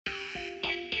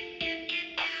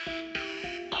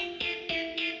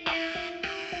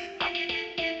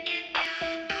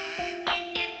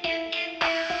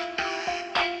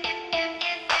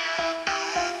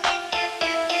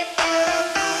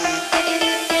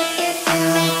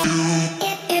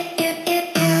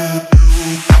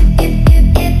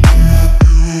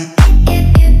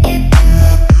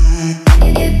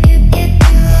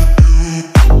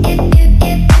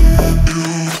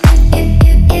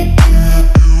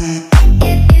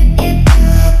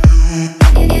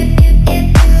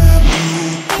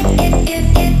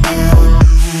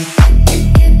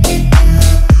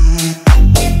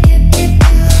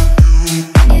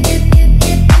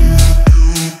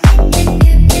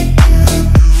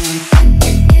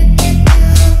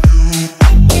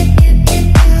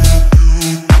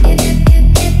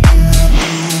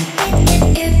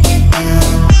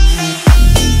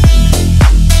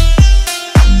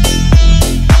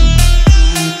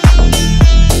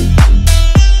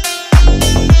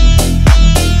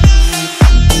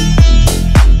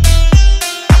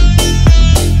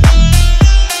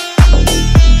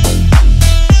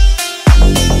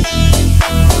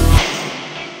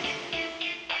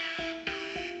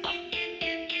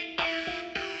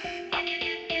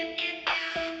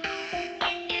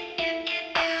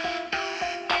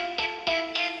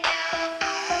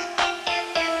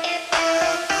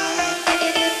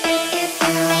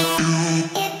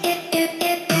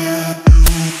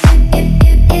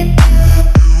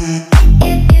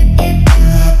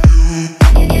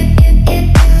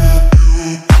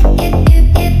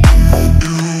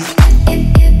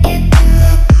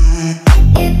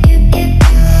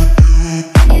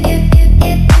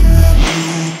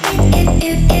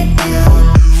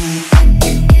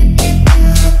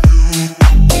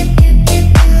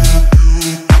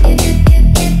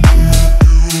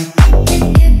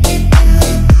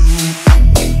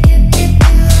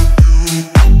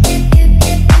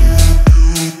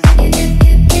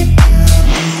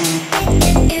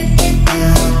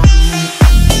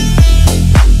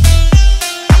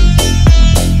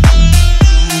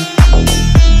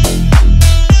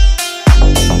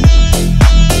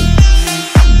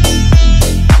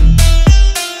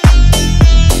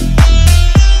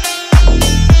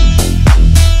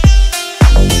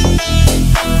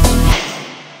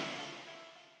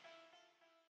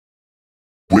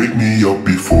Wake me up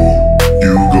before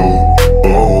you go.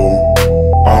 Oh,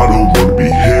 I don't wanna be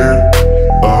here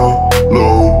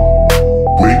alone.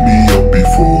 Wake me up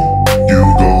before you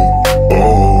go.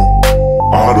 Oh,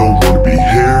 I don't wanna be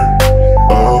here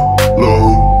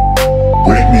alone.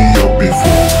 Wake me up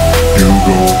before you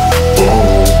go.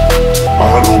 Oh,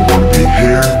 I don't wanna be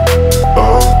here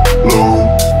alone.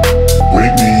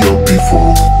 Wake me up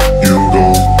before you go.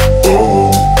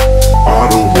 Oh, I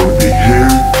don't wanna be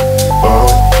here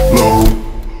alone.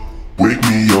 Wake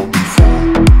me up before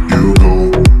you go.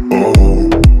 Oh,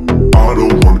 I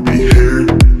don't wanna be here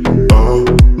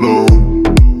alone.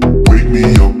 Wake me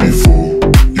up before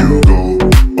you go.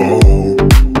 Oh,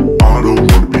 I don't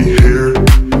wanna be here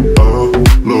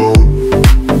alone.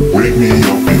 Wake me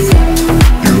up before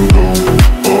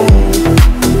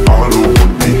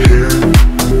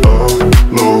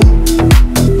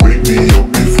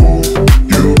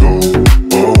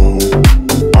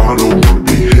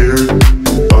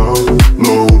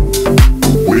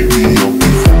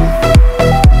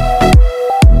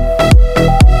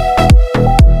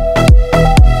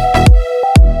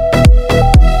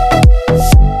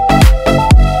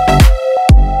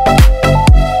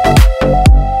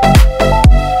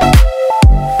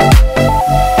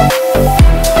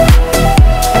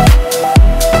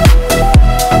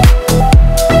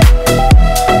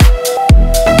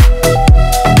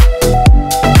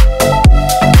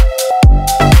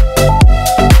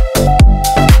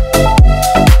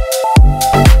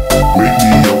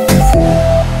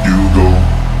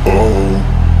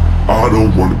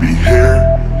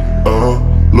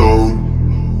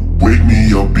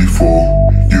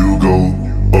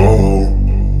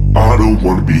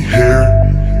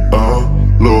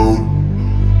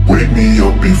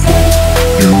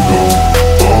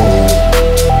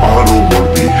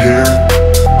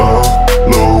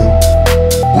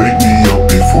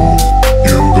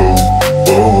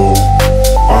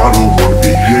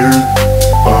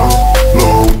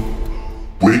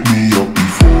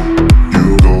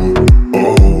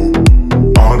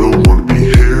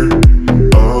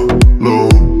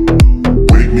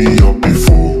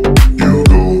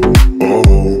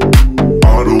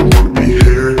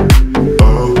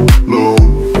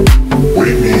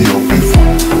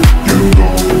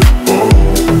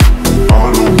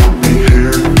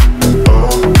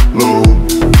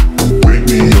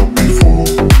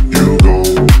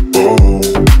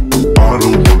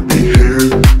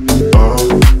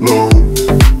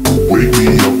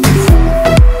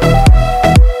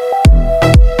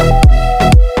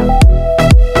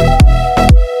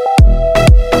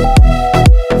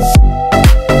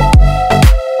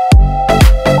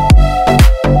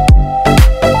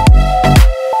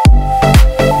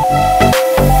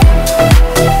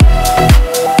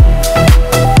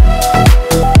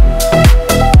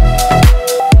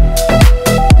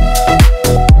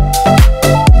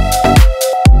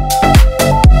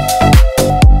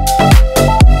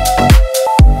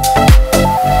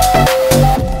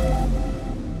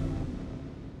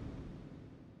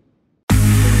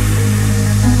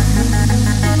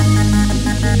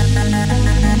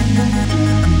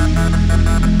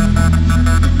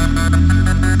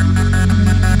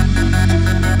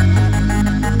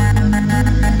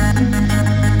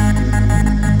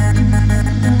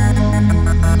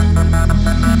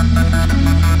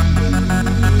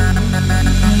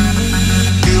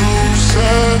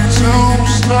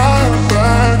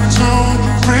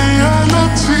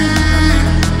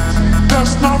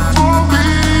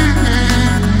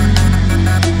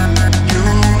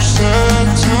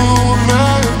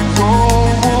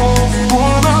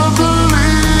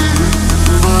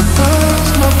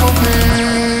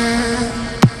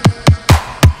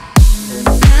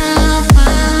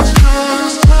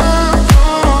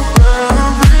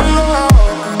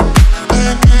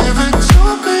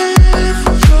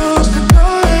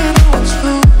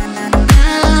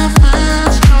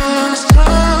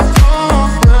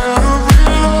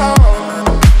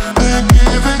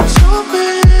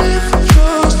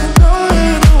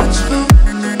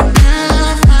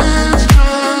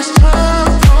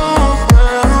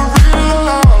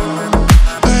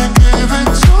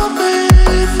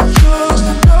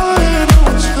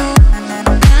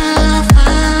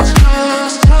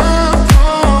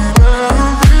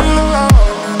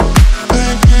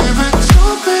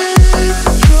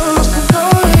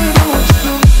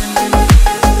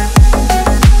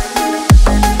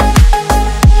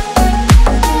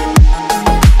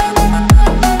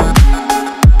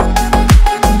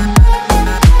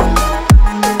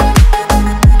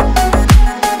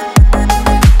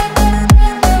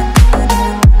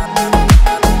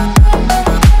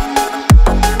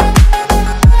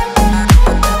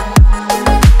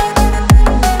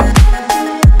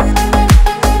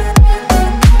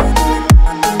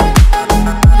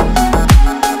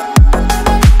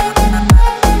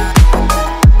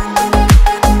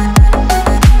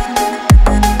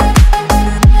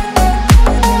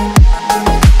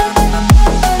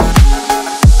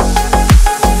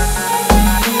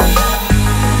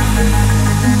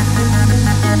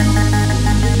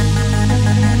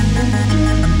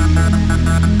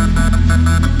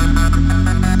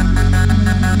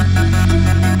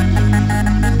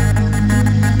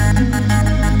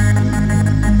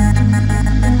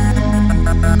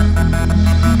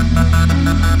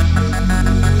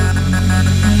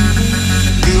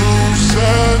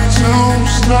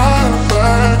fly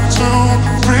back to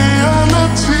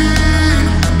reality.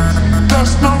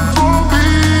 That's not for me.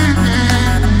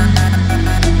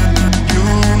 You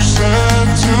said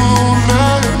to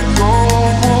let go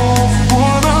of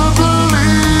what I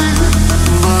believe,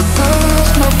 but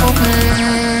that's not for me.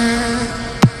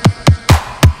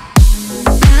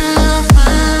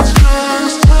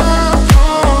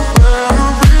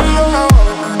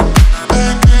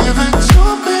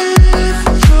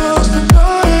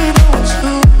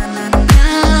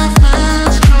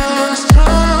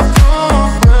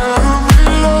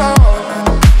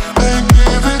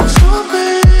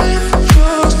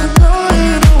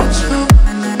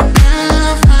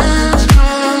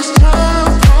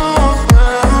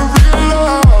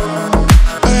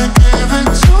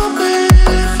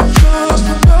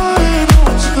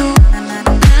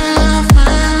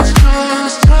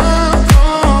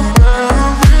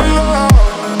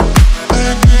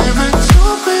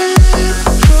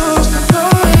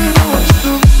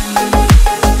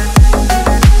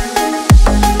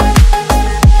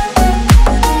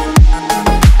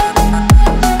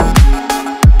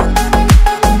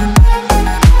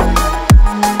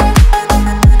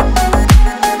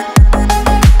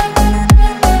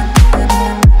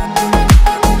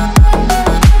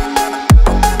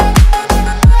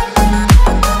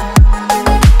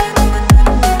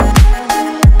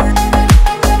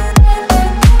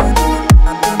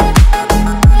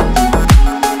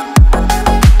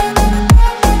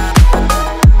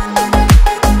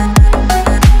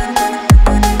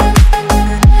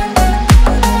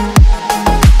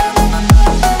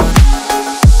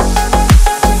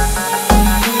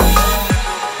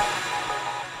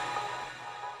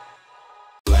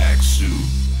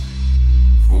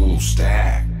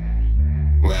 Stack,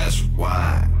 glass of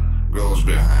wine, goes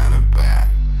behind the back.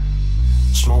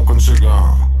 Smoking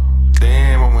cigar,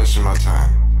 damn, I'm wasting my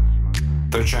time.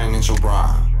 They're shining so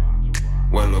bright,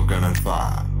 we're looking at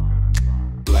fire.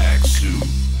 Black suit,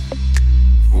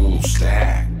 full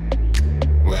stack,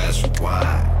 glass of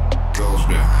wine, goes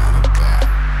behind the back.